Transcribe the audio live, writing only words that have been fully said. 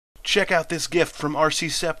Check out this gift from RC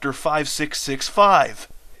Scepter 5665.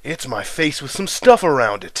 It's my face with some stuff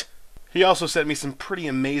around it. He also sent me some pretty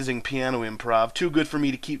amazing piano improv, too good for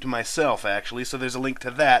me to keep to myself, actually, so there's a link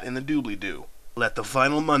to that in the doobly-doo. Let the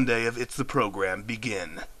final Monday of It's the Program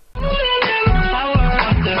begin.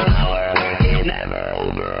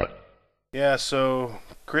 Yeah, so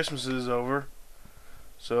Christmas is over.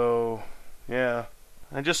 So, yeah.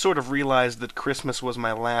 I just sort of realized that Christmas was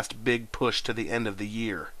my last big push to the end of the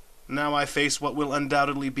year. Now I face what will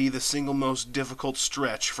undoubtedly be the single most difficult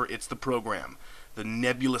stretch for It's the Program. The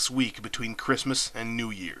nebulous week between Christmas and New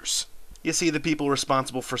Year's. You see, the people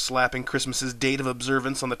responsible for slapping Christmas's date of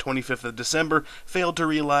observance on the 25th of December failed to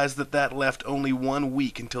realize that that left only 1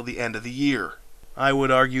 week until the end of the year. I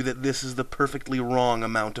would argue that this is the perfectly wrong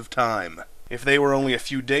amount of time. If they were only a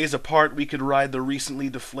few days apart, we could ride the recently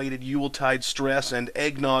deflated Yuletide stress and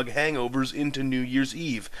eggnog hangovers into New Year's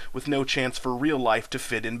Eve, with no chance for real life to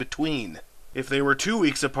fit in between. If they were 2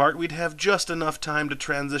 weeks apart, we'd have just enough time to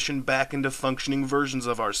transition back into functioning versions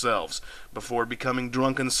of ourselves, before becoming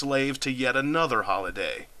drunken slaves to yet another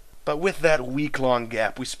holiday. But with that week-long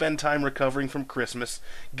gap, we spend time recovering from Christmas,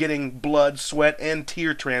 getting blood, sweat, and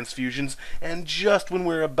tear transfusions, and just when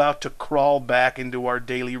we're about to crawl back into our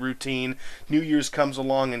daily routine, New Year's comes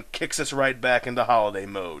along and kicks us right back into holiday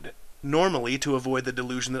mode. Normally, to avoid the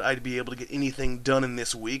delusion that I'd be able to get anything done in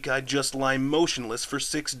this week, I'd just lie motionless for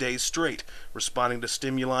 6 days straight, responding to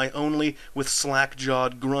stimuli only with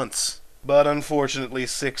slack-jawed grunts. But unfortunately,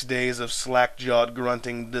 6 days of slack-jawed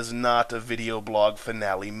grunting does not a video blog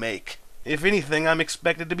finale make. If anything, I'm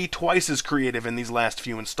expected to be twice as creative in these last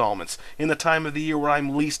few installments, in the time of the year where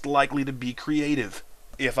I'm least likely to be creative.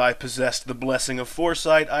 If I possessed the blessing of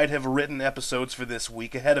foresight, I'd have written episodes for this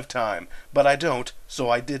week ahead of time, but I don't, so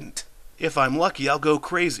I didn't. If I'm lucky, I'll go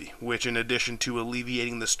crazy, which in addition to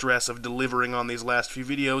alleviating the stress of delivering on these last few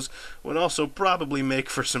videos, would also probably make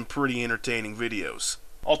for some pretty entertaining videos.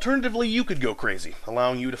 Alternatively, you could go crazy,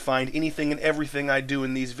 allowing you to find anything and everything I do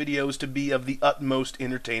in these videos to be of the utmost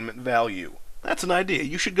entertainment value. That's an idea.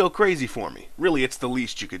 You should go crazy for me. Really, it's the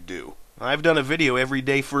least you could do. I've done a video every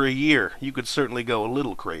day for a year. You could certainly go a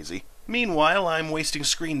little crazy. Meanwhile, I'm wasting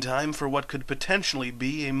screen time for what could potentially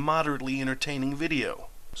be a moderately entertaining video.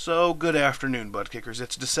 So, good afternoon, butt kickers.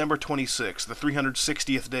 It's December 26th, the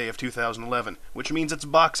 360th day of 2011, which means it's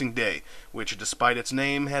Boxing Day, which, despite its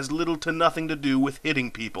name, has little to nothing to do with hitting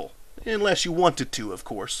people. Unless you want it to, of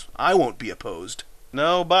course. I won't be opposed.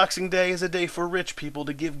 No, Boxing Day is a day for rich people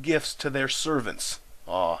to give gifts to their servants.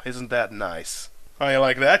 Aw, isn't that nice? How you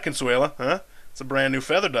like that, Consuela, huh? It's a brand new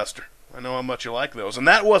feather duster. I know how much you like those, and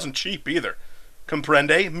that wasn't cheap either.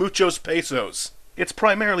 Comprende? Muchos pesos. It's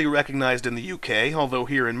primarily recognized in the UK, although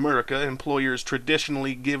here in America, employers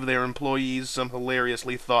traditionally give their employees some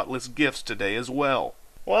hilariously thoughtless gifts today as well.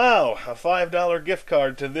 Wow, a $5 gift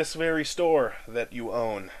card to this very store that you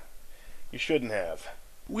own. You shouldn't have.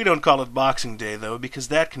 We don't call it Boxing Day, though, because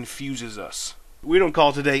that confuses us. We don't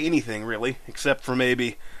call today anything, really, except for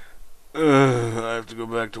maybe, I have to go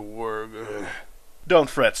back to work. Don't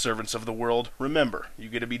fret, servants of the world. Remember, you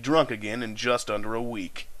get to be drunk again in just under a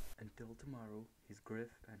week. Until tomorrow, he's Griff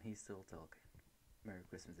and he's still talking. Merry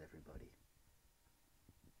Christmas, everybody.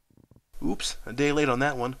 Oops, a day late on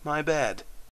that one. My bad.